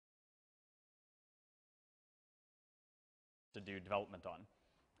to do development on.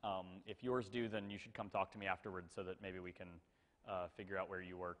 If yours do, then you should come talk to me afterwards so that maybe we can figure out where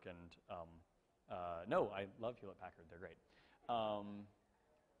you work. And no, I love Hewlett-Packard. They're great.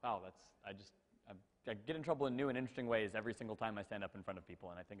 Wow, I get in trouble in new and interesting ways every single time I stand up in front of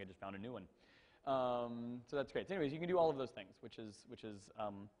people, and I think I just found a new one. So that's great. So anyways, you can do all of those things, which is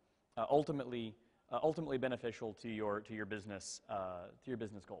ultimately beneficial to your business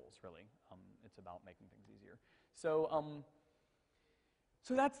goals. Really, it's about making things easier. So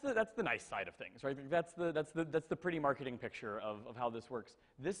so that's the nice side of things, right? That's the pretty marketing picture of how this works.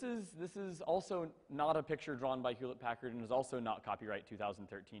 This is also not a picture drawn by Hewlett-Packard and is also not copyright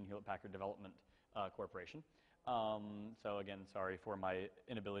 2013 Hewlett-Packard Development Corporation. So again, sorry for my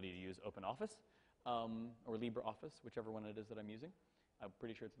inability to use OpenOffice or LibreOffice, whichever one it is that I'm using. I'm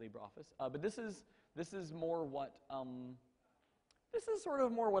pretty sure it's LibreOffice. But this is more what this is sort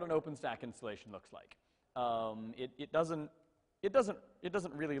of more what an OpenStack installation looks like. It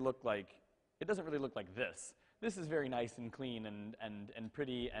doesn't really look like this. This is very nice and clean and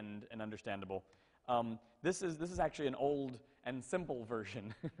pretty and understandable. This is actually an old and simple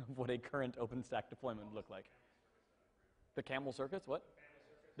version of what a current OpenStack deployment would look like. The camel circuits, what?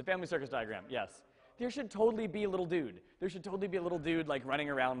 The family circus diagram, yes. There should totally be a little dude. There should totally be a little dude like running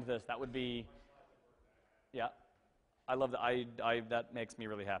around this. That would be, yeah. I love that. That makes me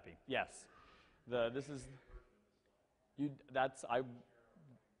really happy. Yes. I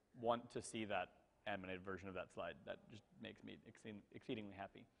want to see that animated version of that slide. That just makes me exceedingly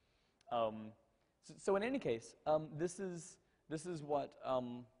happy. So in any case, this is what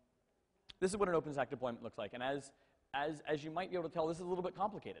an OpenStack deployment looks like. And as you might be able to tell, this is a little bit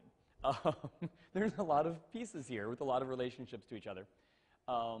complicated. There's a lot of pieces here with a lot of relationships to each other.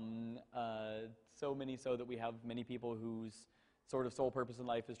 So many so that we have many people whose sort of sole purpose in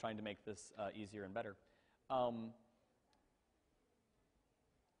life is trying to make this easier and better.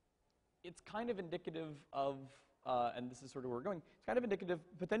 It's kind of indicative of, and this is sort of where we're going, it's kind of indicative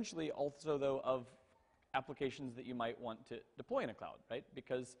potentially also though of applications that you might want to deploy in a cloud, right?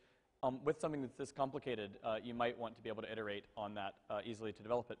 Because with something that's this complicated, you might want to be able to iterate on that easily to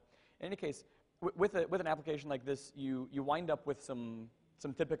develop it. In any case, with an application like this, you wind up with some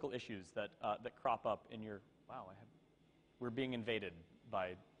typical issues that crop up in your, wow, we're being invaded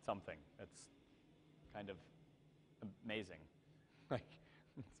by something. That's kind of amazing. Like,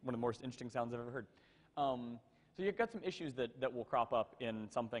 it's one of the most interesting sounds I've ever heard. So you've got some issues that will crop up in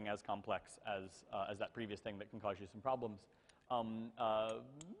something as complex as that previous thing that can cause you some problems.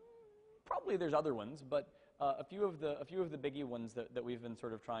 Probably there's other ones, but a few of the biggie ones that we've been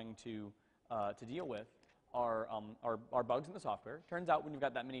sort of trying to deal with are bugs in the software. Turns out when you've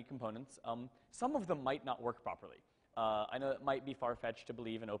got that many components, some of them might not work properly. I know it might be far-fetched to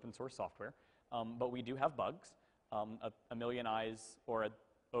believe in open source software, but we do have bugs. A million eyes or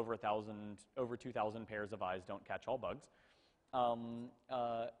over 2,000 pairs of eyes don't catch all bugs.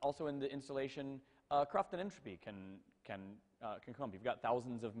 Also in the installation, cruft and entropy can come. You've got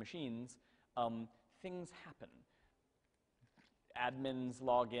thousands of machines. Things happen. Admins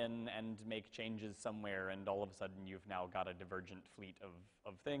log in and make changes somewhere, and all of a sudden you've now got a divergent fleet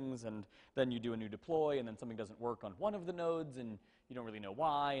of things, and then you do a new deploy, and then something doesn't work on one of the nodes, and you don't really know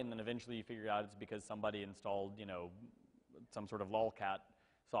why, and then eventually you figure out it's because somebody installed, you know, some sort of lolcat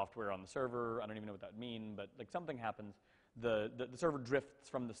software on the server. I don't even know what that means, but like something happens. The server drifts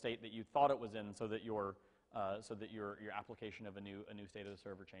from the state that you thought it was in, so that your application of a new state of the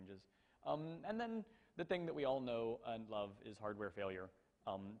server changes. And then the thing that we all know and love is hardware failure.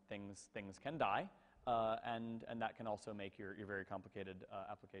 Things can die, and that can also make your very complicated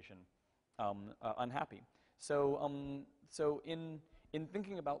application unhappy. So in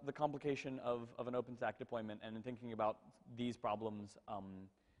thinking about the complication of an OpenStack deployment, and in thinking about these problems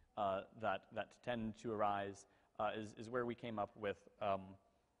that tend to arise, is where we came up with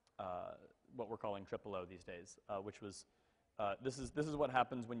what we're calling TripleO these days, which was this is what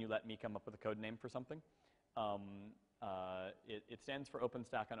happens when you let me come up with a code name for something. It stands for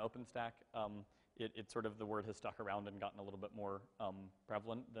OpenStack on OpenStack. It's sort of, the word has stuck around and gotten a little bit more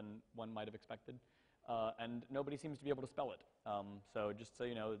prevalent than one might have expected. And nobody seems to be able to spell it. So just so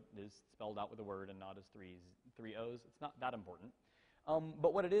you know, it is spelled out with a word and not as three O's. It's not that important.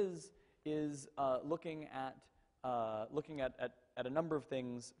 But what it is looking at a number of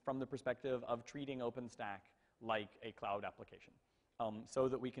things from the perspective of treating OpenStack like a cloud application, so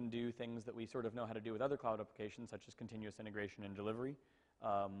that we can do things that we sort of know how to do with other cloud applications, such as continuous integration and delivery.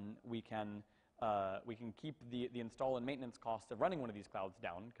 We can keep the install and maintenance cost of running one of these clouds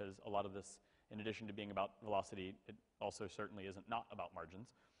down, because a lot of this, in addition to being about velocity, it also certainly isn't not about margins,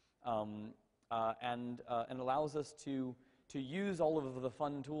 and allows us to use all of the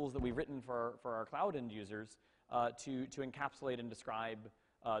fun tools that we've written for our cloud end users to encapsulate and describe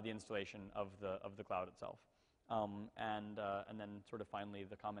the installation of the cloud itself. And then sort of finally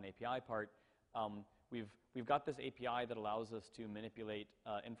the common API part. We've got this API that allows us to manipulate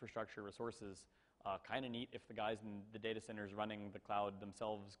infrastructure resources. Kind of neat if the guys in the data centers running the cloud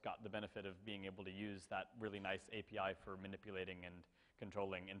themselves got the benefit of being able to use that really nice API for manipulating and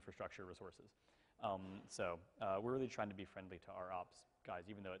controlling infrastructure resources. So we're really trying to be friendly to our ops guys,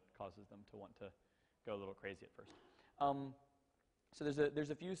 even though it causes them to want to go a little crazy at first. So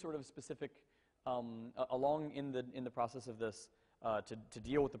there's a few sort of specific along in the process of this to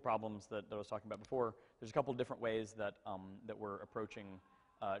deal with the problems that I was talking about before. There's a couple different ways that that we're approaching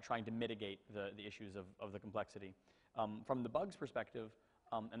trying to mitigate the issues of the complexity. From the bugs perspective,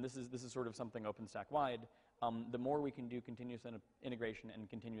 and this is sort of something OpenStack wide. The more we can do continuous integration and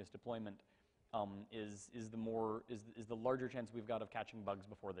continuous deployment, is the larger chance we've got of catching bugs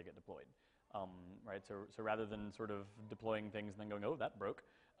before they get deployed. Right. So rather than sort of deploying things and then going, oh, that broke,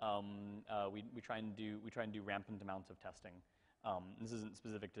 we try and do rampant amounts of testing. This isn't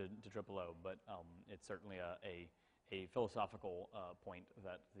specific to TripleO, but it's certainly a philosophical point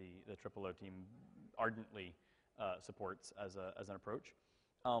that the TripleO team ardently supports as an approach,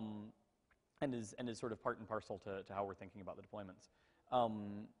 and is sort of part and parcel to how we're thinking about the deployments.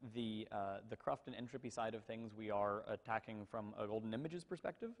 The cruft and entropy side of things we are attacking from a golden images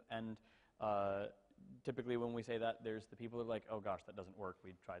perspective, and typically when we say that, there's the people who are like, oh gosh, that doesn't work,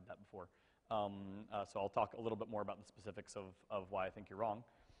 we tried that before. So I'll talk a little bit more about the specifics of why I think you're wrong.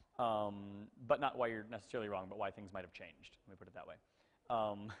 But not why you're necessarily wrong, but why things might have changed. Let me put it that way.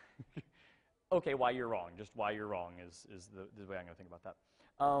 Okay, why you're wrong. Just why you're wrong is the way I'm going to think about that.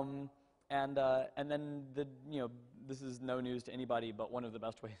 And then this is no news to anybody, but one of the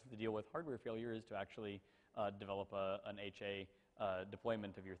best ways to deal with hardware failure is to actually develop an HA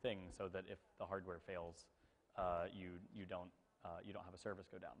deployment of your thing, so that if the hardware fails, you don't have a service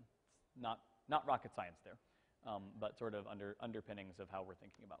go down. It's not rocket science there. But sort of underpinnings of how we're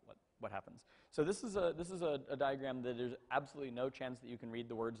thinking about what happens. So this is a diagram that there's absolutely no chance that you can read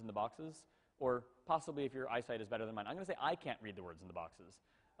the words in the boxes, or possibly if your eyesight is better than mine. I'm going to say I can't read the words in the boxes.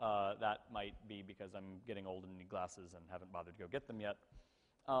 That might be because I'm getting old and need glasses and haven't bothered to go get them yet.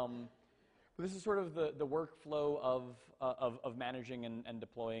 But this is sort of the workflow of managing and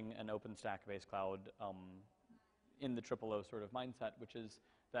deploying an OpenStack-based cloud in the TripleO sort of mindset, which is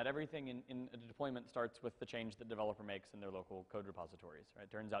that everything in a deployment starts with the change that developer makes in their local code repositories.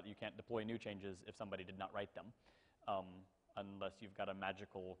 Right? Turns out you can't deploy new changes if somebody did not write them, unless you've got a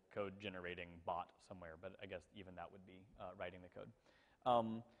magical code generating bot somewhere. But I guess even that would be writing the code.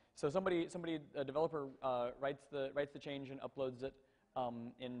 So a developer writes the change and uploads it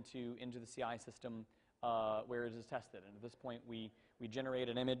into the CI system where it is tested. And at this point, we generate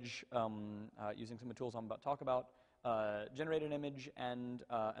an image using some of the tools I'm about to talk about. Generate an image and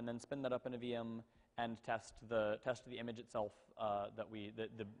then spin that up in a VM and test the image itself.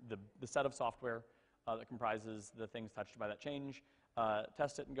 The set of software that comprises the things touched by that change.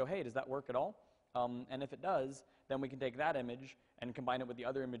 Test it and go, hey, does that work at all? And if it does, then we can take that image and combine it with the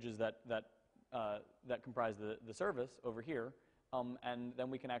other images that comprise the service over here, and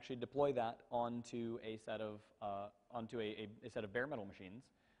then we can actually deploy that onto a set of bare metal machines.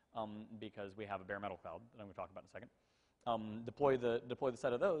 Because we have a bare metal cloud that I'm going to talk about in a second. Deploy the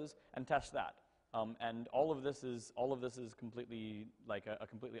set of those and test that. And all of this is completely like a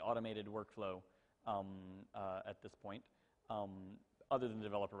completely automated workflow at this point, other than the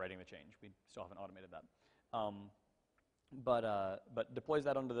developer writing the change. We still haven't automated that. But deploys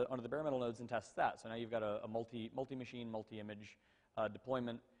that onto the bare metal nodes and tests that. So now you've got a multi-machine, multi-image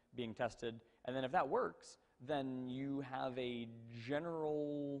deployment being tested, and then if that works, then you have a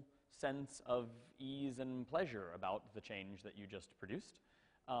general sense of ease and pleasure about the change that you just produced,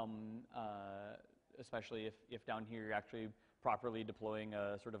 especially if down here you're actually properly deploying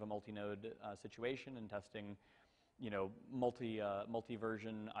a sort of a multi-node situation and testing,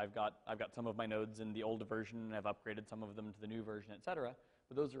 multi-version. I've got some of my nodes in the old version, and I've upgraded some of them to the new version, et cetera.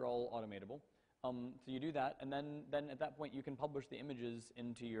 But those are all automatable. So you do that, and then at that point you can publish the images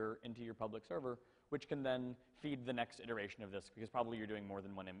into your public server, which can then feed the next iteration of this, because probably you're doing more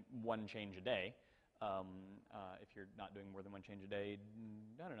than one change a day. If you're not doing more than one change a day,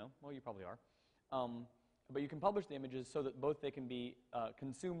 I don't know. Well, you probably are. But you can publish the images so that both they can be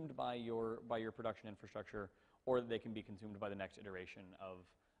consumed by your production infrastructure, or they can be consumed by the next iteration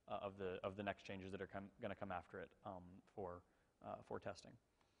of the next changes that are going to come after it for testing.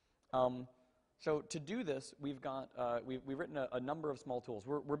 So to do this, we've written a number of small tools.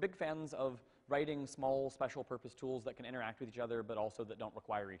 We're big fans of writing small special purpose tools that can interact with each other, but also that don't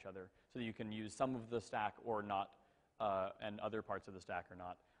require each other, so that you can use some of the stack or not, and other parts of the stack or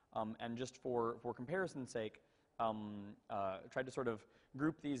not. And just for comparison's sake, tried to sort of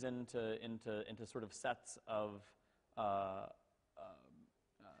group these into sort of sets of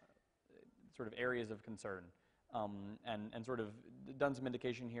sort of areas of concern, and sort of done some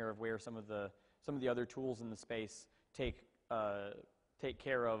indication here of where some of the other tools in the space take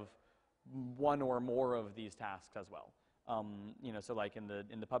care of one or more of these tasks as well. You know, so like in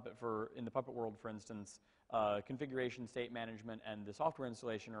the Puppet world, for instance, configuration, state management, and the software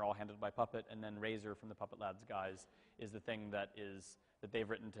installation are all handled by Puppet, and then Razor from the Puppet Labs guys is the thing that they've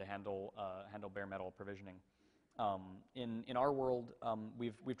written to handle bare metal provisioning. In our world,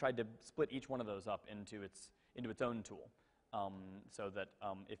 we've tried to split each one of those up into its own tool, so that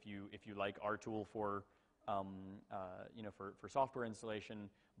if you like our tool for you know, for software installation,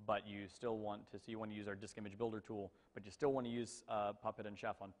 but you still want to, so you want to use our disk image builder tool, but you still want to use Puppet and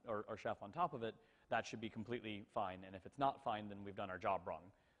Chef or Chef on top of it, that should be completely fine. And if it's not fine, then we've done our job wrong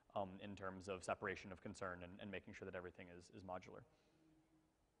in terms of separation of concern and making sure that everything is modular.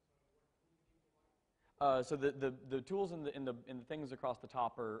 So the tools in the things across the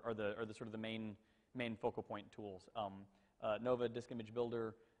top are the sort of the main focal point tools. Nova disk image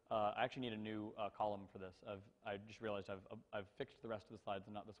builder. I actually need a new column for this. I just realized I've fixed the rest of the slides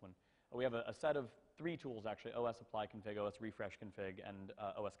and not this one. We have a set of 3 tools actually: OS apply config, OS refresh config, and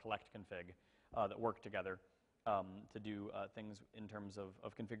OS collect config that work together to do things in terms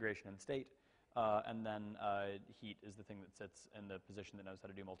of configuration and state. And then heat is the thing that sits in the position that knows how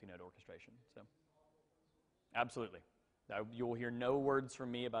to do multi-node orchestration. So, absolutely. You will hear no words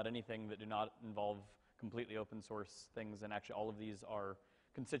from me about anything that do not involve completely open source things, and actually all of these are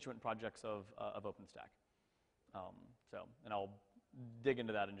constituent projects of OpenStack. And I'll dig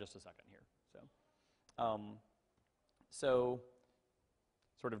into that in just a second here. So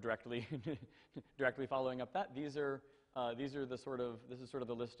sort of directly following up that, these are the sort of, this is sort of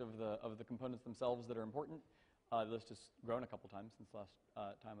the list of the components themselves that are important. The list has grown a couple times since last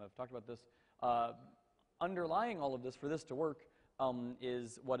time I've talked about this. Underlying all of this, for this to work,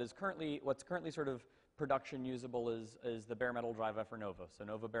 is what's currently sort of production usable is the bare metal driver for Nova. So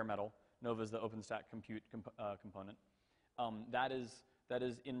Nova bare metal. Nova is the OpenStack compute component. That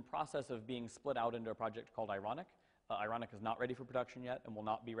is in process of being split out into a project called Ironic. Ironic is not ready for production yet and will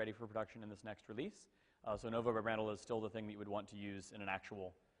not be ready for production in this next release. So Nova bare metal is still the thing that you would want to use in an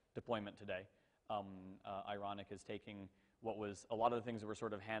actual deployment today. Ironic is taking what was a lot of the things that were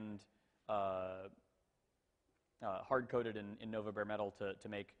sort of hard-coded in Nova bare metal to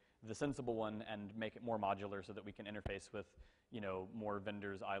make the sensible one and make it more modular so that we can interface with, you know, more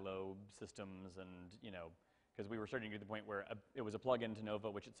vendors, ILO systems, and, you know, because we were starting to get to the point where it was a plugin to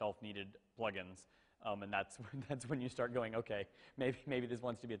Nova, which itself needed plugins, and that's when you start going, okay, maybe this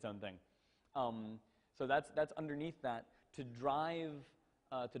wants to be its own thing. So that's underneath that. To drive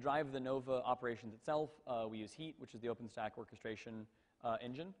the Nova operations itself, we use Heat, which is the OpenStack orchestration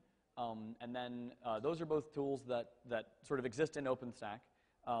engine. And then those are both tools that sort of exist in OpenStack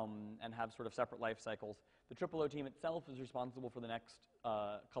and have sort of separate life cycles. The TripleO team itself is responsible for the next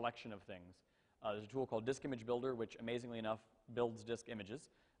collection of things. There's a tool called Disk Image Builder, which amazingly enough builds disk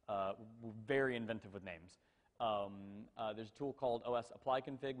images. Very inventive with names. There's a tool called OS apply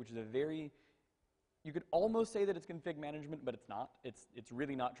config, which is you could almost say that it's config management, but it's not. It's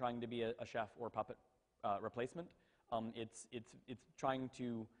really not trying to be a Chef or Puppet replacement. It's trying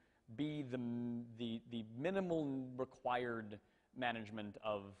to be the minimal required management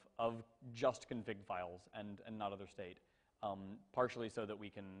of just config files and not other state, partially so that we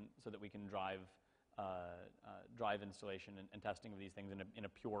can drive installation and testing of these things in a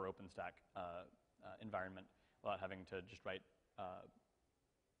pure OpenStack environment without having to just write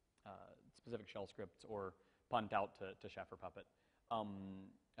specific shell scripts or punt out to Chef or Puppet.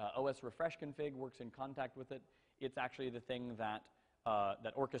 OS refresh config works in contact with it. It's actually the thing that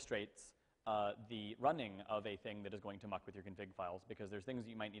orchestrates the running of a thing that is going to muck with your config files, because there's things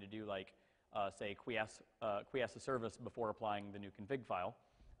that you might need to do, like say quiesce a service before applying the new config file,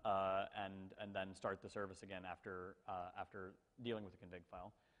 and then start the service again after dealing with the config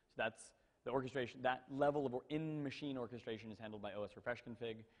file. So that's the orchestration. That level of in-machine orchestration is handled by OS refresh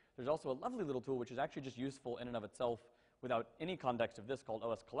config. There's also a lovely little tool which is actually just useful in and of itself without any context of this, called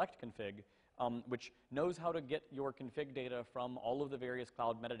OS collect config, which knows how to get your config data from all of the various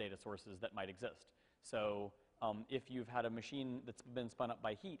cloud metadata sources that might exist. So if you've had a machine that's been spun up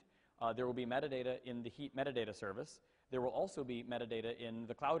by Heat, there will be metadata in the Heat metadata service there will also be metadata in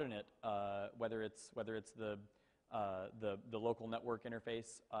the cloud init, whether it's the local network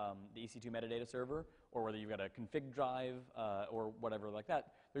interface, the EC2 metadata server, or whether you've got a config drive or whatever like that.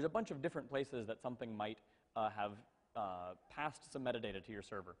 There's a bunch of different places that something might have passed some metadata to your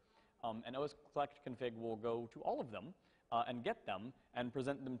server. And OS collect config will go to all of them and get them and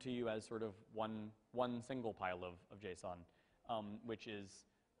present them to you as sort of one single pile of JSON, which is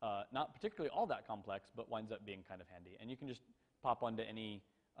not particularly all that complex, but winds up being kind of handy. And you can just pop onto any,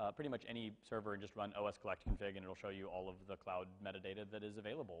 pretty much any server and just run OS collect config, and it'll show you all of the cloud metadata that is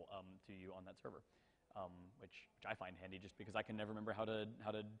available to you on that server, which I find handy just because I can never remember how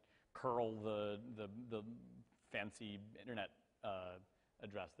to curl the fancy internet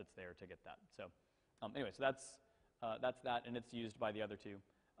address that's there to get that. So anyway, so that's that, and it's used by the other two.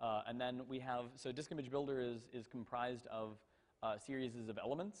 And then we have, so disk image builder is comprised of series of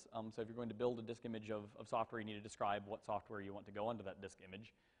elements. So if you're going to build a disk image of software, you need to describe what software you want to go onto that disk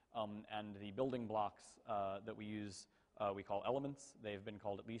image. And the building blocks that we use, we call elements. They've been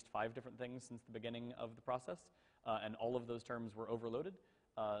called at least 5 different things since the beginning of the process, and all of those terms were overloaded.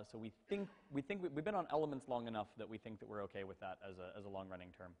 So we've been on elements long enough that we think that we're okay with that as a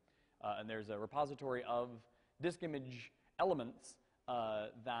long-running term. And there's a repository of disk image elements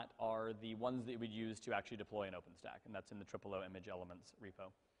that are the ones that we'd use to actually deploy an OpenStack, and that's in the TripleO image elements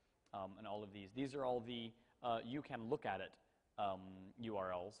repo. And all of these are all the you can look at it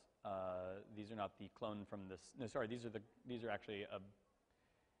URLs. These are not the clone from this. No, sorry, these are actually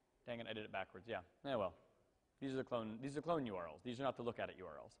dang it, I did it backwards. Yeah. Yeah, well. These are clone URLs. These are not the look at it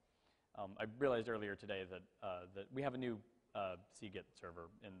URLs. I realized earlier today that that we have a new cgit server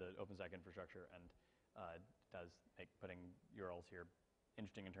in the OpenStack infrastructure, and it does make putting URLs here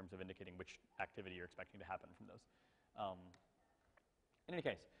interesting in terms of indicating which activity you're expecting to happen from those. In any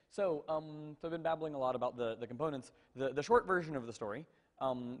case, so I've been babbling a lot about the components. The short version of the story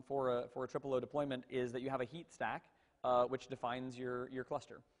for a TripleO deployment is that you have a heat stack which defines your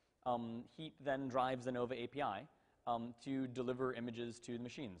cluster. Heat then drives the Nova API to deliver images to the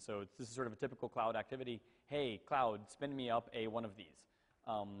machine. So this is sort of a typical cloud activity. Hey, cloud, spin me up one of these.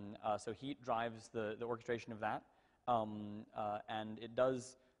 So Heat drives the orchestration of that, and it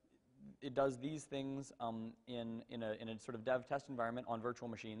does these things in a sort of dev test environment on virtual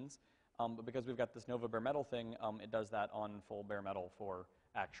machines. But because we've got this Nova bare metal thing, it does that on full bare metal for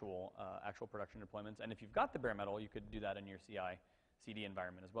actual production deployments. And if you've got the bare metal, you could do that in your CI/CD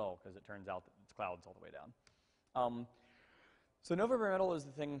environment as well, because it turns out that it's clouds all the way down. So Nova bare metal is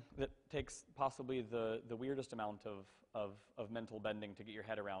the thing that takes possibly the weirdest amount of mental bending to get your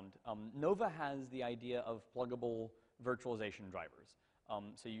head around. Nova has the idea of pluggable virtualization drivers.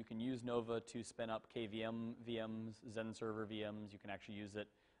 So you can use Nova to spin up KVM VMs, Zen server VMs. You can actually use it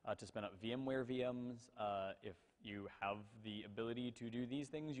to spin up VMware VMs. If you have the ability to do these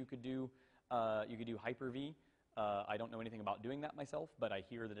things, you could do Hyper-V. I don't know anything about doing that myself, but I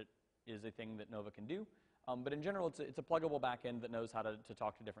hear that it is a thing that Nova can do. But in general, it's a pluggable backend that knows how to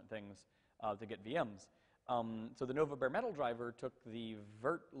talk to different things to get VMs. So the Nova bare metal driver took the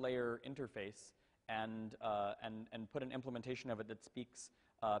virt layer interface and put an implementation of it that speaks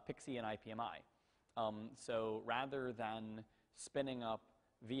PXE and IPMI. So rather than spinning up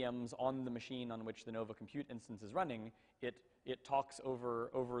VMs on the machine on which the Nova compute instance is running, it talks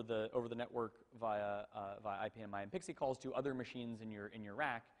over the network via IPMI and PXE calls to other machines in your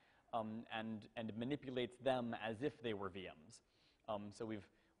rack, and manipulates them as if they were VMs. So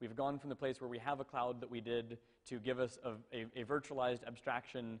we've gone from the place where we have a cloud that we did to give us a virtualized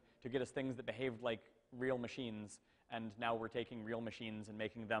abstraction to get us things that behaved like real machines, and now we're taking real machines and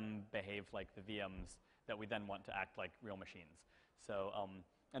making them behave like the VMs that we then want to act like real machines. So,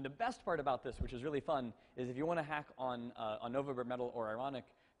 and the best part about this, which is really fun, is if you want to hack on Nova bare metal or Ironic,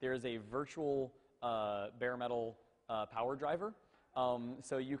 there is a virtual bare metal power driver.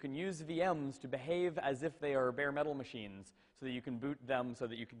 So you can use VMs to behave as if they are bare metal machines, so that you can boot them so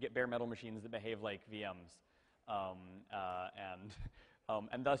that you can get bare metal machines that behave like VMs.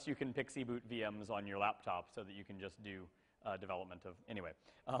 And thus you can PXE boot VMs on your laptop so that you can just do development of, anyway.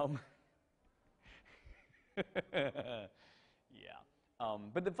 Yeah.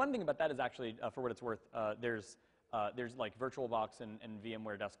 But the fun thing about that is actually, for what it's worth, there's like VirtualBox and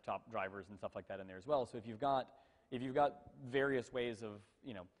VMware desktop drivers and stuff like that in there as well. So if you've got various ways of,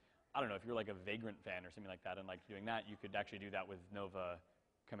 I don't know, if you're like a Vagrant fan or something like that and like doing that, you could actually do that with Nova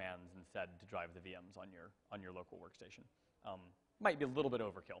commands instead to drive the VMs on your local workstation. Might be a little bit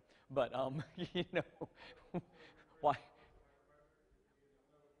overkill, but why?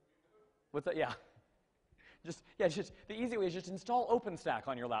 What's that? Yeah. just the easy way is just install OpenStack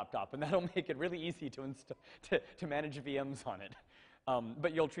on your laptop, and that'll make it really easy to to manage VMs on it.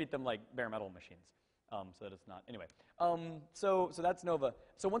 But you'll treat them like bare metal machines, so that it's not. Anyway, so that's Nova.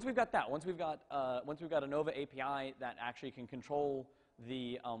 So once we've got that, once we've got a Nova API that actually can control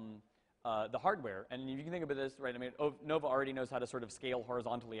the hardware, and you can think about this, right? I mean, Nova already knows how to sort of scale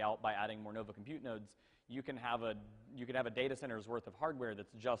horizontally out by adding more Nova compute nodes. You can have a data center's worth of hardware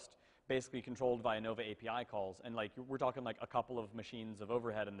that's just basically controlled via Nova API calls, and like we're talking like a couple of machines of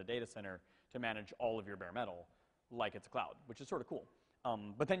overhead in the data center to manage all of your bare metal, like it's a cloud, which is sort of cool.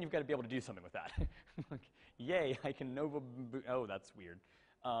 But then you've got to be able to do something with that. Like, yay, I can Nova boot. Oh, that's weird.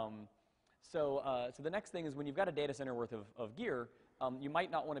 So the next thing is when you've got a data center worth of gear, you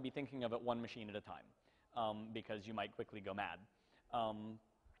might not want to be thinking of it one machine at a time because you might quickly go mad.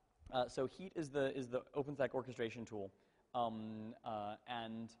 So Heat is the OpenStack orchestration tool,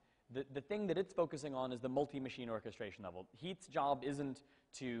 and the thing that it's focusing on is the multi-machine orchestration level. Heat's job isn't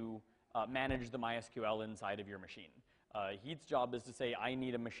to manage the MySQL inside of your machine. Heat's job is to say, I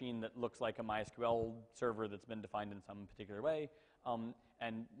need a machine that looks like a MySQL server that's been defined in some particular way,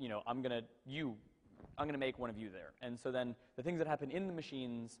 and you know, I'm gonna make one of you there. And so then the things that happen in the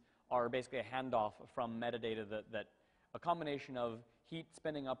machines are basically a handoff from metadata that a combination of Heat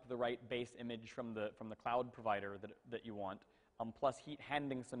spinning up the right base image from the cloud provider that you want, plus Heat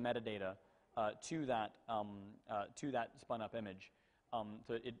handing some metadata to that spun up image.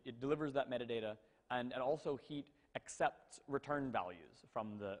 So it delivers that metadata, and also Heat accepts return values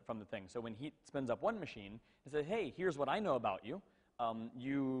from the thing. So when Heat spins up one machine, it says, hey, here's what I know about you.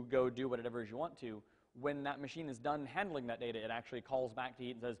 You go do whatever you want to. When that machine is done handling that data, it actually calls back to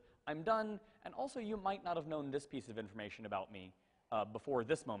Heat and says, I'm done, and also you might not have known this piece of information about me before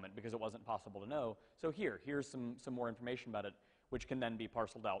this moment because it wasn't possible to know. So here's some more information about it, which can then be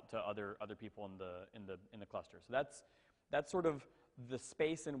parceled out to other people in the cluster. So that's sort of the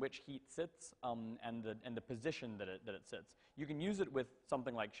space in which Heat sits and the position that it sits. You can use it with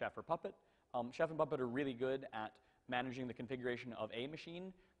something like Chef or Puppet. Chef and Puppet are really good at managing the configuration of a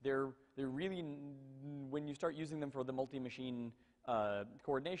machine. They're really, when you start using them for the multi-machine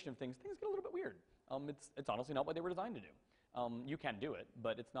coordination of things get a little bit weird. It's honestly not what they were designed to do. You can do it,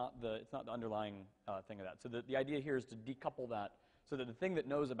 but it's not the underlying thing of that. So the idea here is to decouple that so that the thing that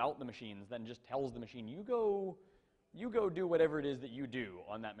knows about the machines then just tells the machine, you go do whatever it is that you do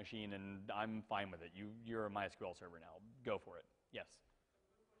on that machine, and I'm fine with it. You're a MySQL server now. Go for it. Yes.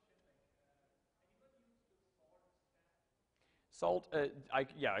 Salt. I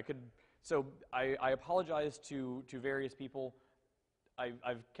could. So I apologize to various people.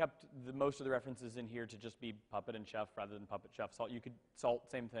 I've kept most of the references in here to just be Puppet and Chef rather than Puppet, Chef, Salt. You could Salt,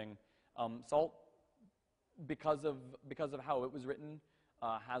 same thing. Salt, because of how it was written,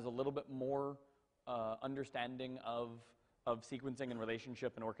 has a little bit more understanding of sequencing and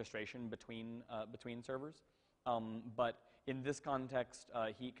relationship and orchestration between servers. But in this context,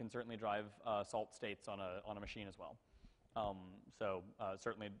 Heat can certainly drive Salt states on a machine as well. So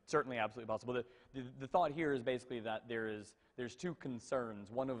certainly absolutely possible. The thought here is basically that there's two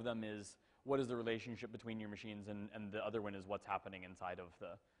concerns. One of them is what is the relationship between your machines, and the other one is what's happening inside of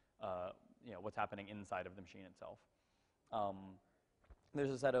what's happening inside of the machine itself.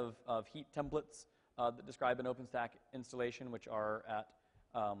 There's a set of Heat templates that describe an OpenStack installation, which are at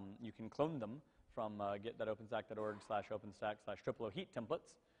you can clone them from git.openstack.org/OpenStack/TripleO Heat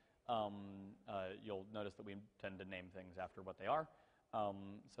templates. You'll notice that we tend to name things after what they are.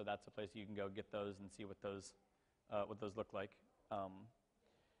 So that's a place you can go get those and see what those look like.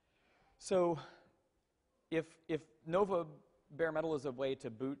 So if Nova bare metal is a way to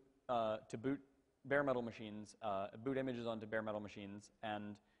boot bare metal machines, boot images onto bare metal machines,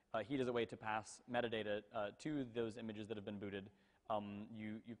 and Heat is a way to pass metadata to those images that have been booted,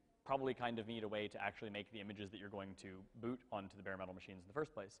 you probably kind of need a way to actually make the images that you're going to boot onto the bare metal machines in the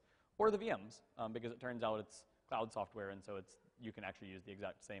first place, or the VMs, because it turns out it's cloud software, and so you can actually use the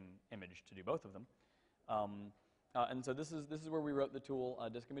exact same image to do both of them. And so this is where we wrote the tool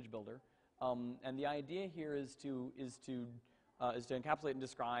Disk Image Builder, and the idea here is to encapsulate and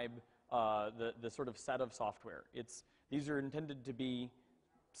describe the sort of set of software. These are intended to be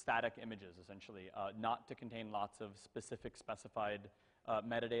static images, essentially, not to contain lots of specified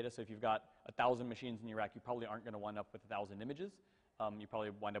metadata. So if you've got 1,000 machines in your rack, you probably aren't going to wind up with 1,000 images. You probably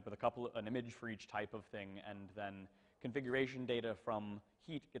wind up with an image for each type of thing, and then configuration data from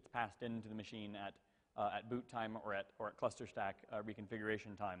Heat gets passed into the machine at boot time or at cluster stack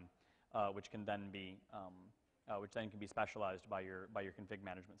reconfiguration time, which can then be specialized by your config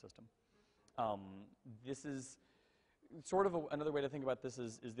management system. This is sort of another way to think about this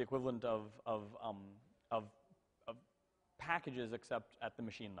is the equivalent of of packages except at the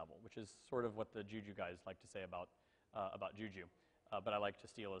machine level, which is sort of what the Juju guys like to say about Juju. But I like to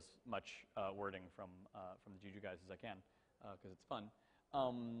steal as much wording from the Juju guys as I can because it's fun.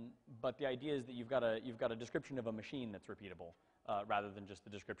 But the idea is that you've got a description of a machine that's repeatable rather than just the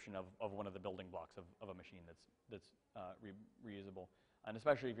description of one of the building blocks of a machine that's reusable. And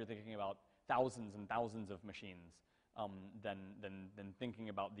especially if you're thinking about thousands and thousands of machines, then thinking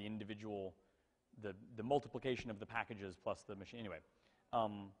about the individual, the multiplication of the packages plus the machine. Anyway,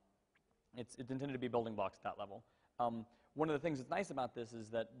 it's intended to be building blocks at that level. One of the things that's nice about this is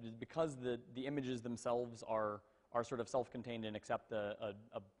that because the images themselves are sort of self-contained and accept a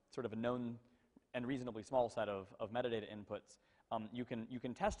sort of a known and reasonably small set of metadata inputs, you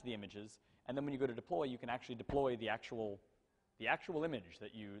can test the images, and then when you go to deploy, you can actually deploy the actual image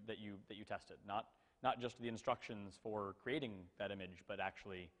that you tested, not just the instructions for creating that image, but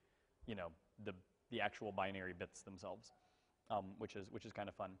actually, you know, the actual binary bits themselves, which is kind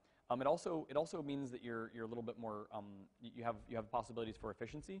of fun. It also means that you're a little bit more you have possibilities for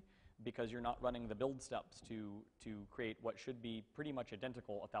efficiency because you're not running the build steps to create what should be pretty much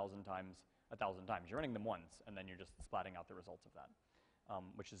identical 1,000 times. You're running them once, and then you're just splatting out the results of that,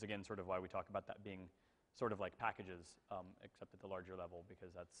 which is again sort of why we talk about that being sort of like packages, except at the larger level,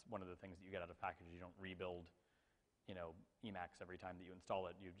 because that's one of the things that you get out of packages. You don't rebuild, you know, Emacs every time that you install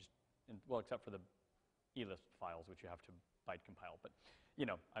it. You just, well, except for the elist files, which you have to byte compile. But, you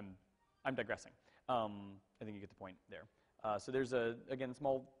know, I'm digressing. I think you get the point there. So there's again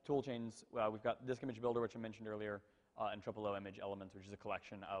small tool chains. We've got Disk Image Builder, which I mentioned earlier, and TripleO Image Elements, which is a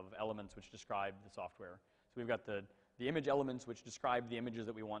collection of elements which describe the software. So we've got the image elements which describe the images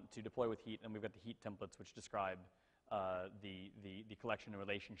that we want to deploy with heat, and we've got the heat templates which describe the collection and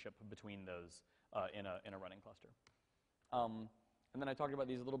relationship between those in a running cluster. And then I talked about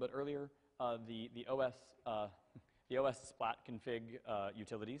these a little bit earlier. The OS splat config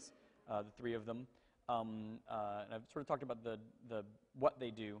utilities, the three of them. And I've sort of talked about the what they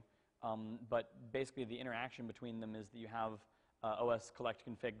do, but basically the interaction between them is that you have OS collect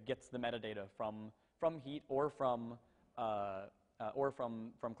config gets the metadata from heat or from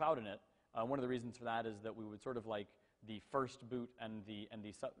CloudInit. One of the reasons for that is that we would sort of like the first boot and the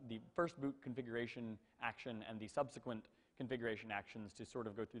first boot configuration action and the subsequent configuration actions to sort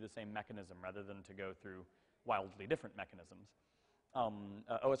of go through the same mechanism rather than to go through wildly different mechanisms.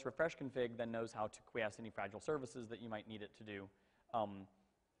 OS refresh config then knows how to quiesce any fragile services that you might need it to do,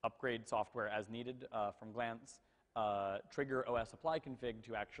 upgrade software as needed from glance, trigger OS apply config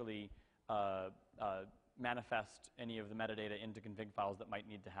to actually manifest any of the metadata into config files that might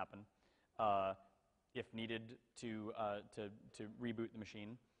need to happen, if needed to reboot the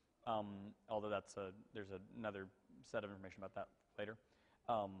machine. Although there's another set of information about that later.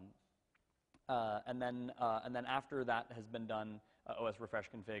 And then after that has been done, OS refresh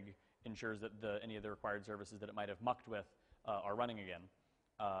config ensures that any of the required services that it might have mucked with are running again.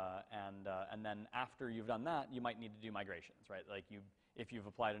 And then after you've done that, you might need to do migrations, right? Like if you've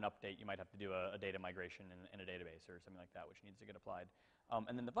applied an update, you might have to do a data migration in a database or something like that, which needs to get applied.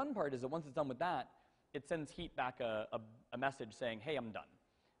 And then the fun part is that once it's done with that, it sends heat back a message saying, hey, I'm done,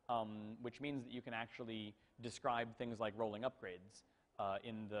 which means that you can actually describe things like rolling upgrades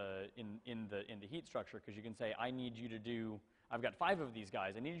in the heat structure, because you can say, I need you to do, I've got 5 of these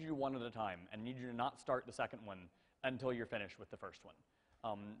guys, I need you to do one at a time, and I need you to not start the second one until you're finished with the first one.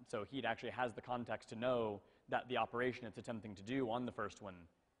 So heat actually has the context to know that the operation it's attempting to do on the first one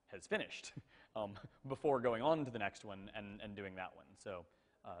has finished before going on to the next one and doing that one. So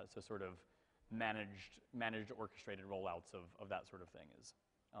sort of managed orchestrated rollouts of that sort of thing is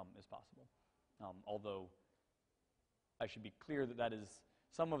possible. Although I should be clear that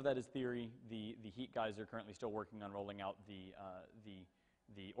some of that is theory. The heat guys are currently still working on rolling out the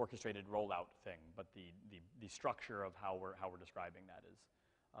orchestrated rollout thing, but the structure of how we're describing that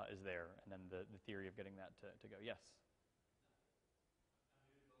is there, and then the theory of getting that to go. Yes.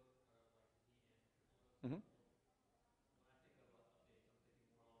 Mm-hmm.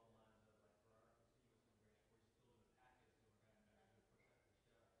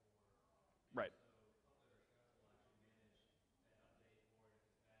 Right.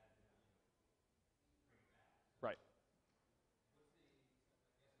 Right.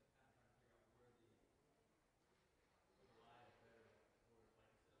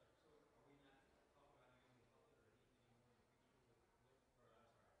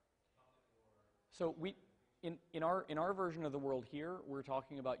 So in our version of the world here, we're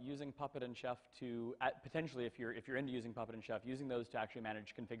talking about using Puppet and Chef to potentially, if you're into using Puppet and Chef, using those to actually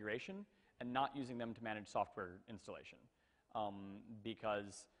manage configuration and not using them to manage software installation,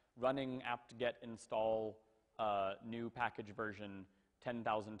 because running apt-get install new package version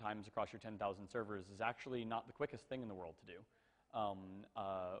 10,000 times across your 10,000 servers is actually not the quickest thing in the world to do.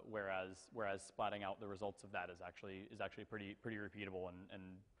 Whereas splatting out the results of that is actually pretty repeatable,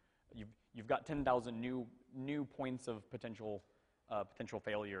 and you've got 10,000 new points of potential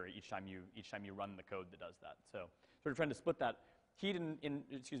failure each time you run the code that does that. So sort of trying to split that. Heat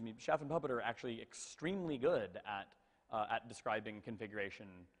Chef and Puppet are actually extremely good at describing configuration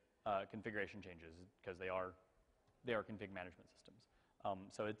changes, because they are config management systems.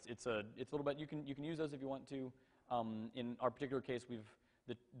 So it's a little bit, you can use those if you want to. In our particular case,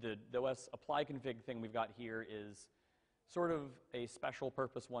 the OS apply config thing we've got here is sort of a special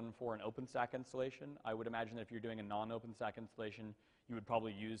purpose one for an OpenStack installation. I would imagine that if you're doing a non-OpenStack installation, you would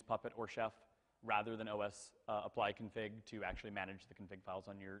probably use Puppet or Chef rather than OS apply config to actually manage the config files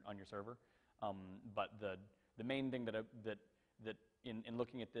on your server. But the main thing that in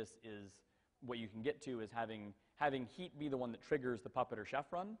looking at this is what you can get to is having Heat be the one that triggers the Puppet or Chef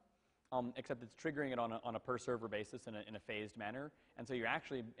run, except it's triggering it on a per server basis in a phased manner. And so you're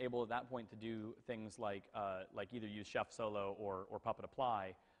actually able at that point to do things like either use Chef solo or Puppet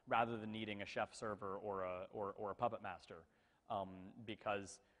apply rather than needing a Chef server or a Puppet master,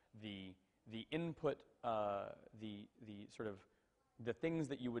 because the input, the sort of the things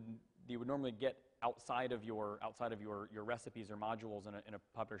that you would normally get outside of your recipes or modules in a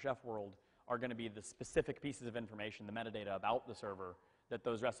Puppet or Chef world are going to be the specific pieces of information, the metadata about the server that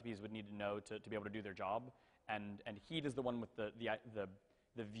those recipes would need to know to be able to do their job. And Heat is the one with the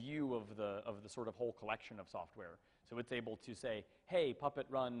view of the sort of whole collection of software. So it's able to say, hey, Puppet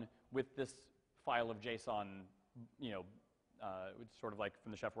run with this file of JSON, it's sort of like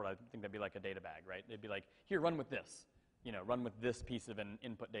from the Chef world, I think that'd be like a data bag, right? They'd be like, here, run with this. Run with this piece of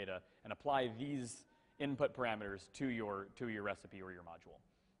input data and apply these input parameters to your recipe or your module.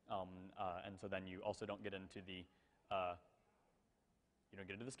 And so then you also don't get into the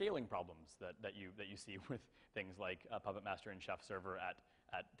scaling problems that you see with things like Puppet Master and Chef Server at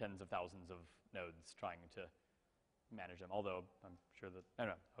tens of thousands of nodes trying to manage them. Although I'm sure that I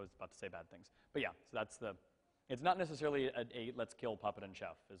don't know, I was about to say bad things, but yeah. So it's not necessarily a let's kill Puppet and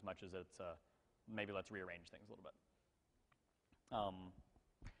Chef as much as it's maybe let's rearrange things a little bit.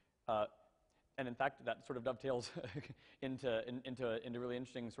 And in fact, that sort of dovetails into a really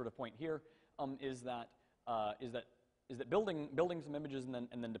interesting sort of point here, is that building some images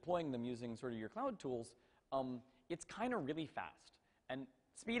and then deploying them using sort of your cloud tools, it's kind of really fast. And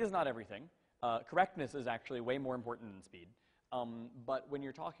speed is not everything. Correctness is actually way more important than speed. But when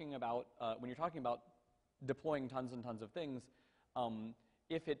you're talking about deploying tons and tons of things,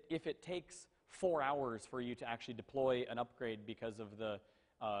 if it takes 4 hours for you to actually deploy an upgrade because of the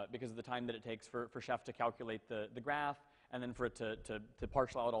time that it takes for Chef to calculate the graph, and then for it to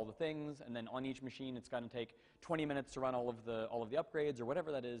parcel out all the things, and then on each machine it's going to take 20 minutes to run all of the upgrades or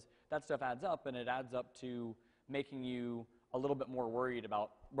whatever that is, that stuff adds up, and it adds up to making you a little bit more worried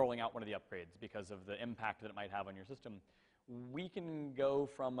about rolling out one of the upgrades because of the impact that it might have on your system. We can go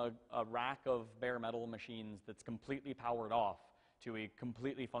from a rack of bare metal machines that's completely powered off to a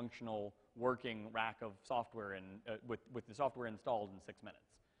completely functional working rack of software with the software installed in 6 minutes.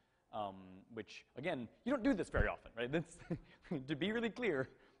 Which, again, you don't do this very often, right? That's to be really clear,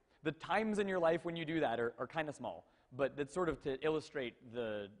 the times in your life when you do that are kind of small. But that's sort of to illustrate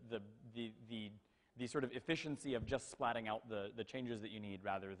the sort of efficiency of just splatting out the changes that you need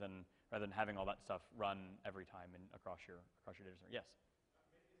rather than having all that stuff run every time across your data center. Yes?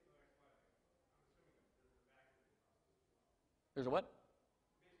 There's a what?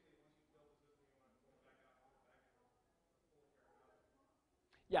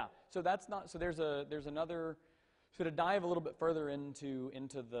 Yeah, so that's not, so there's another, so to dive a little bit further into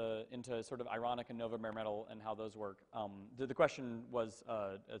sort of Ironic and Nova Bare Metal and how those work. The question was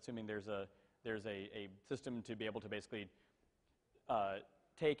assuming there's a system to be able to basically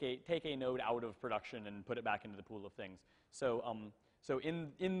take a node out of production and put it back into the pool of things. So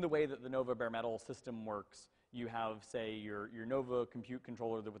in the way that the Nova Bare Metal system works, you have, say, your Nova compute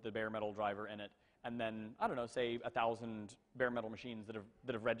controller with the bare metal driver in it, and then, I don't know, say 1,000 bare metal machines that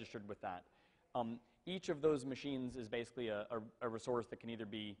have registered with that. Each of those machines is basically a resource that can either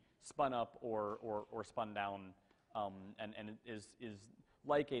be spun up or spun down, and it is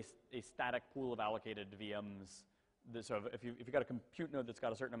like a static pool of allocated VMs. So if you've got a compute node that's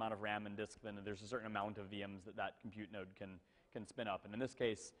got a certain amount of RAM and disk, then there's a certain amount of VMs that compute node can spin up. And in this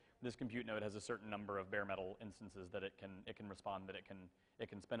case, this compute node has a certain number of bare metal instances that it can respond, that it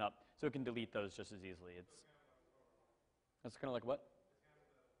can spin up, so it can delete those just as easily. It's kind of like what?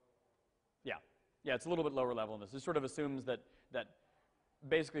 Yeah, it's a little bit lower level in this. It sort of assumes that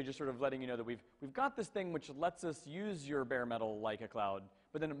basically just sort of letting you know that we've got this thing which lets us use your bare metal like a cloud,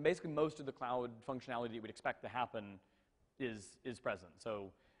 but then basically most of the cloud functionality that you would expect to happen is present.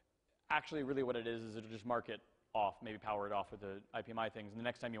 So actually really what it is it'll just mark it off, maybe power it off with the IPMI things, and the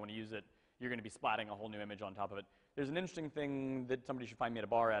next time you want to use it, you're going to be splatting a whole new image on top of it. There's an interesting thing that somebody should find me at a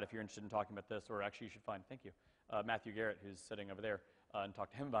bar at if you're interested in talking about this, or actually you should find, thank you, Matthew Garrett, who's sitting over there, and talk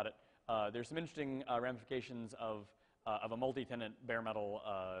to him about it. There's some interesting ramifications of a multi-tenant bare metal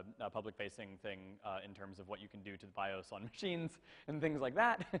public-facing thing in terms of what you can do to the BIOS on machines and things like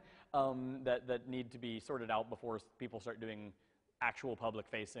that that need to be sorted out before people start doing actual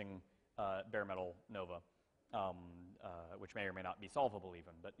public-facing bare metal Nova, which may or may not be solvable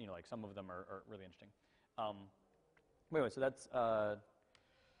even, but you know, like some of them are really interesting. Anyway, so that's,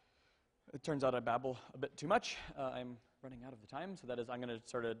 it turns out I babble a bit too much. I'm running out of the time, so that is, I'm going to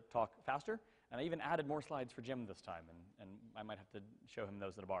sort of talk faster. And I even added more slides for Jim this time, and I might have to show him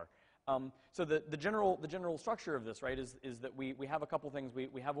those at a bar. So the general structure of this, right, is that we have a couple things.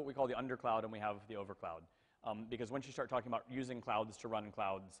 We have what we call the undercloud, and we have the overcloud. Because once you start talking about using clouds to run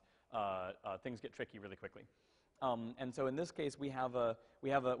clouds, things get tricky really quickly. And so in this case, we have an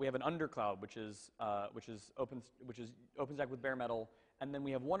undercloud, which is OpenStack with bare metal, and then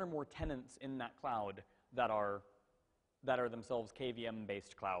we have one or more tenants in that cloud that are themselves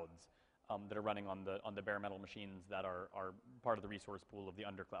KVM-based clouds that are running on the bare metal machines that are part of the resource pool of the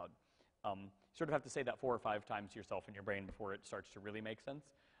undercloud. You sort of have to say that 4 or 5 times to yourself in your brain before it starts to really make sense.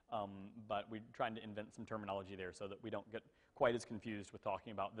 But we're trying to invent some terminology there so that we don't get quite as confused with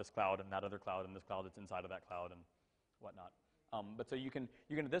talking about this cloud and that other cloud and this cloud that's inside of that cloud and whatnot. But so you can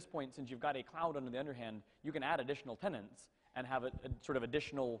at this point, since you've got a cloud on the other hand, you can add additional tenants and have a sort of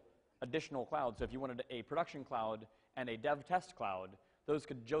additional cloud. So if you wanted a production cloud and a dev test cloud, those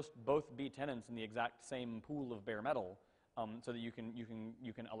could just both be tenants in the exact same pool of bare metal, so that you can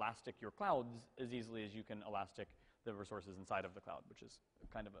elastic your clouds as easily as you can elastic the resources inside of the cloud, which is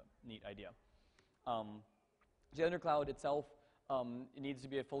kind of a neat idea. The undercloud itself, it needs to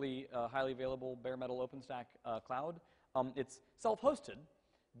be a fully highly available bare metal OpenStack cloud. It's self-hosted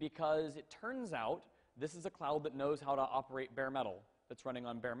because it turns out this is a cloud that knows how to operate bare metal, that's running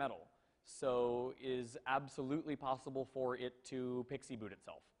on bare metal. So it is absolutely possible for it to PXE boot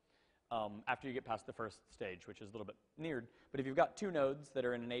itself after you get past the first stage, which is a little bit neared. But if you've got 2 nodes that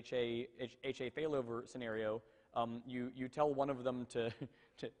are in an HA failover scenario, you tell one of them to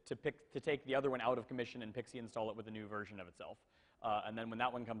take the other one out of commission and PXE install it with a new version of itself. And then when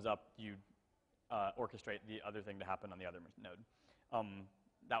that one comes up, you orchestrate the other thing to happen on the other node.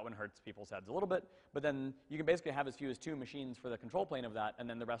 That one hurts people's heads a little bit, but then you can basically have as few as 2 machines for the control plane of that, and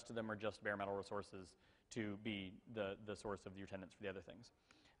then the rest of them are just bare metal resources to be the source of your tenants for the other things.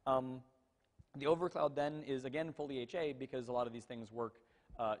 The overcloud then is, again, fully HA because a lot of these things work.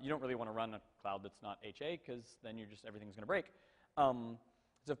 You don't really want to run a cloud that's not HA because then everything's going to break.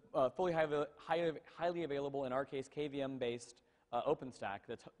 It's a fully highly available, in our case, KVM-based OpenStack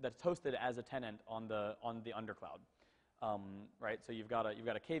that's hosted as a tenant on the undercloud. Right, so you've got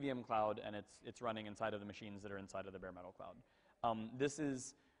a KVM cloud, and it's running inside of the machines that are inside of the bare metal cloud. This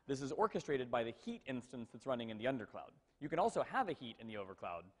is orchestrated by the heat instance that's running in the undercloud. You can also have a heat in the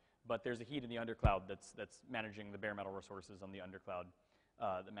overcloud, but there's a heat in the undercloud that's managing the bare metal resources on the undercloud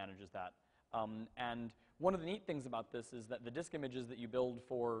that manages that. And one of the neat things about this is that the disk images that you build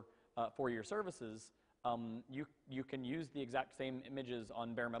for your services, you can use the exact same images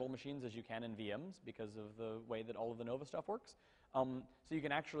on bare metal machines as you can in VMs because of the way that all of the Nova stuff works. So you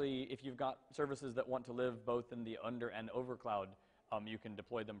can actually, if you've got services that want to live both in the under and over cloud, you can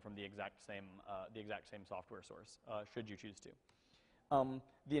deploy them from the exact same software source, should you choose to.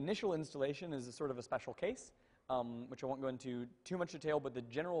 The initial installation is a sort of a special case, which I won't go into too much detail, but the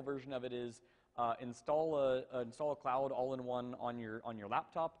general version of it is install a cloud all-in-one on your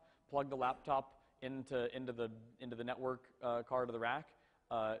laptop, plug the laptop into the network card of the rack,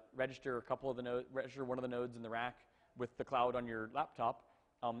 register one of the nodes in the rack with the cloud on your laptop,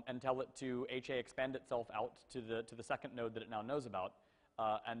 and tell it to HA expand itself out to the second node that it now knows about,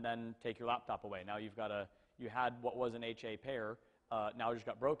 and then take your laptop away. Now you had what was an HA pair, now it just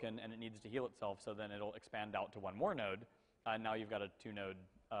got broken and it needs to heal itself, so then it'll expand out to one more node, and now you've got a 2-node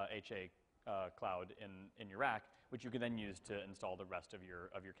HA cloud in your rack, which you can then use to install the rest of your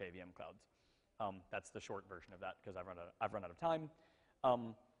KVM clouds. That's the short version of that because I've run out of time.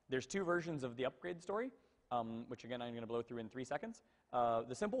 There's 2 versions of the upgrade story, which again I'm going to blow through in 3 seconds.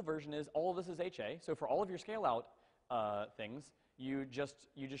 The simple version is all of this is HA. So for all of your scale out things, you just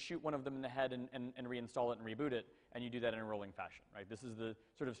shoot one of them in the head and reinstall it and reboot it, and you do that in a rolling fashion, right? This is the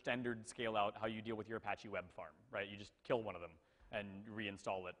sort of standard scale out how you deal with your Apache web farm, right? You just kill one of them and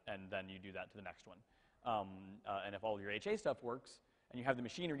reinstall it, and then you do that to the next one. And if all your HA stuff works, and you have the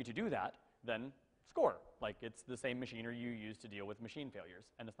machinery to do that, then score. Like, it's the same machinery you use to deal with machine failures,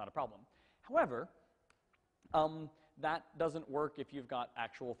 and it's not a problem. However, that doesn't work if you've got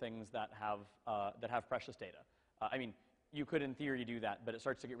actual things that have precious data. I mean, you could in theory do that, but it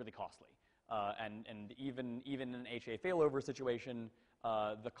starts to get really costly. And even in an HA failover situation,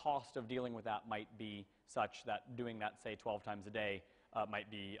 the cost of dealing with that might be such that doing that, say, 12 times a day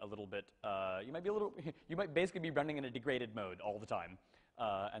might be a little bit, you might basically be running in a degraded mode all the time,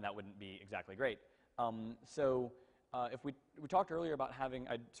 and that wouldn't be exactly great. If we talked earlier about having,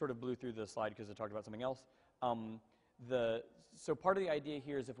 I sort of blew through the slide because I talked about something else. So part of the idea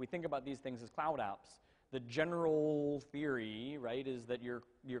here is if we think about these things as cloud apps, the general theory, right, is that your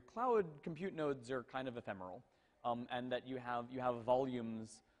cloud compute nodes are kind of ephemeral, and that you have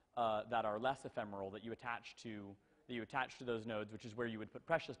volumes that are less ephemeral that you attach to those nodes, which is where you would put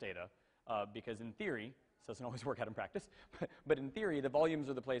precious data, because in theory, this doesn't always work out in practice, but in theory, the volumes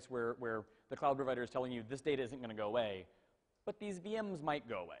are the place where the cloud provider is telling you this data isn't going to go away, but these VMs might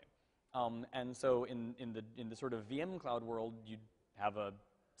go away. And so in the sort of VM cloud world, you have a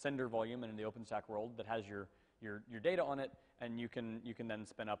sender volume, and in the OpenStack world that has your data on it, and you can then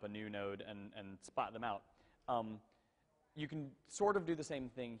spin up a new node and splat them out. You can sort of do the same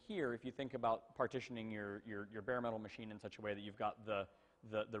thing here if you think about partitioning your bare metal machine in such a way that you've got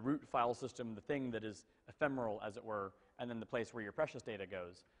the root file system, the thing that is ephemeral, as it were, and then the place where your precious data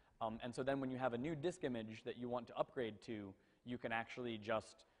goes. And so then when you have a new disk image that you want to upgrade to, you can actually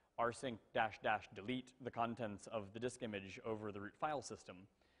just rsync -- delete the contents of the disk image over the root file system,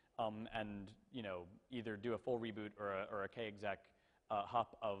 and either do a full reboot or a kexec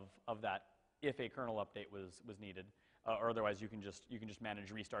hup of that if a kernel update was needed, or otherwise you can just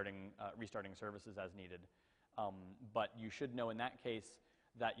manage restarting services as needed. But you should know in that case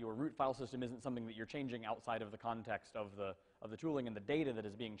that your root file system isn't something that you're changing outside of the context of the tooling, and the data that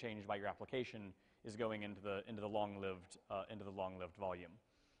is being changed by your application is going into the long-lived volume.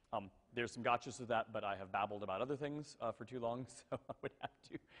 There's some gotchas with that, but I have babbled about other things for too long, so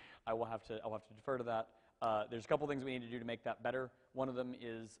I will have to defer to that. There's a couple things we need to do to make that better. One of them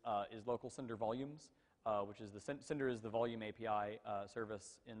is local Cinder volumes, which is Cinder is the volume API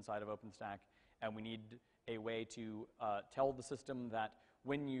service inside of OpenStack, and we need a way to tell the system that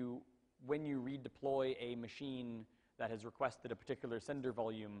when you redeploy a machine that has requested a particular Cinder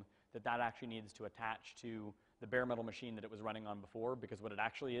volume, that actually needs to attach to the bare metal machine that it was running on before, because what it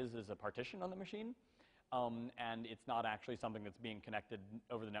actually is a partition on the machine, and it's not actually something that's being connected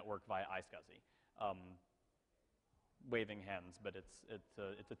over the network via iSCSI. Waving hands, but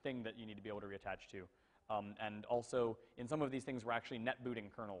it's a thing that you need to be able to reattach to. And also, in some of these things, we're actually net booting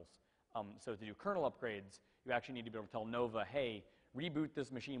kernels. So to do kernel upgrades, you actually need to be able to tell Nova, hey, reboot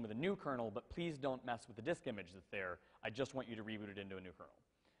this machine with a new kernel, but please don't mess with the disk image that's there. I just want you to reboot it into a new kernel.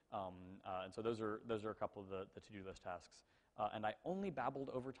 And so those are a couple of the to-do list tasks. And I only babbled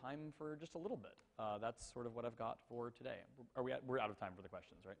over time for just a little bit. That's sort of what I've got for today. We're out of time for the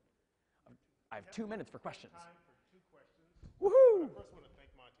questions, right? I have 2 minutes for questions. Time for 2 questions. Woohoo! I first want to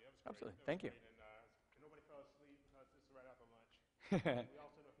thank Monty. That was great. Absolutely. That was Thank you. great. And nobody fell asleep. This is right after lunch. We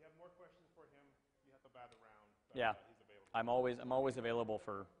also know if you have more questions for him, you have to buy the round. But, Yeah. He's available. I'm always available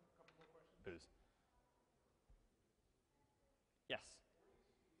for booze. Yes.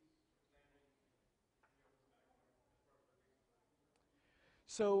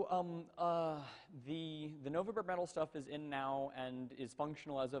 So the Nova bare metal stuff is in now and is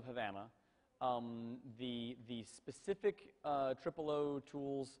functional as of Havana. The specific TripleO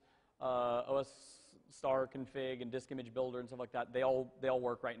tools, OS star config and disk image builder and stuff like that, they all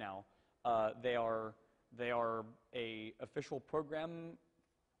work right now. They are a official program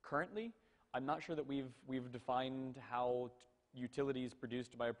currently. I'm not sure that we've defined how utilities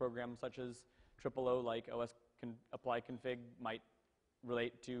produced by a program such as TripleO, like OS apply config, might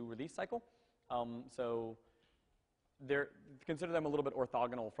relate to release cycle. So consider them a little bit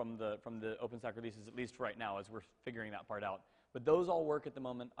orthogonal from the OpenStack releases, at least right now, as we're figuring that part out. But those all work at the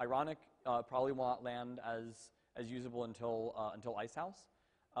moment. Ironic probably will not land as usable until Icehouse.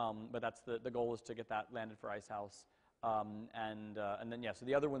 But that's the goal, is to get that landed for Icehouse. And then, yeah, so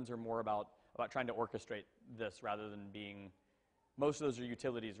the other ones are more about trying to orchestrate this rather than being, most of those are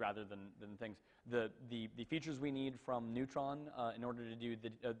utilities rather than things. The features we need from Neutron in order to do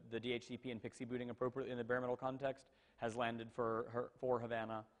the DHCP and PXE booting appropriately in the bare metal context has landed for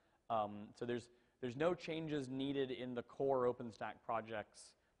Havana. So there's no changes needed in the core OpenStack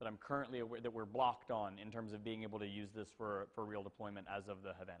projects that I'm currently aware that we're blocked on in terms of being able to use this for real deployment as of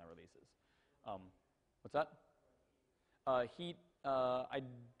the Havana releases. What's that? Heat, I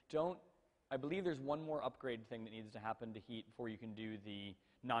believe there's one more upgrade thing that needs to happen to Heat before you can do the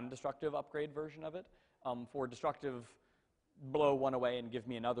non-destructive upgrade version of it. For destructive, blow one away and give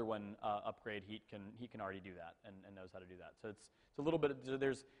me another one upgrade, Heat can already do that and knows how to do that. So it's a little bit,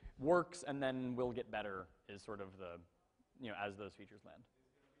 there's works and then will get better is sort of the, as those features land.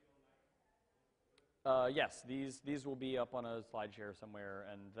 Yes, these will be up on a slide share somewhere,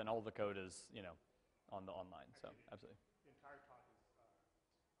 and then all the code is, on the online. So absolutely. The entire talk is a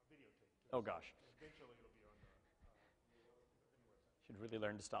videotape. Oh gosh. Eventually, it'll be on the website. Should really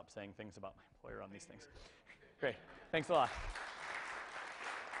learn to stop saying things about my employer on these things. Great. Thanks a lot.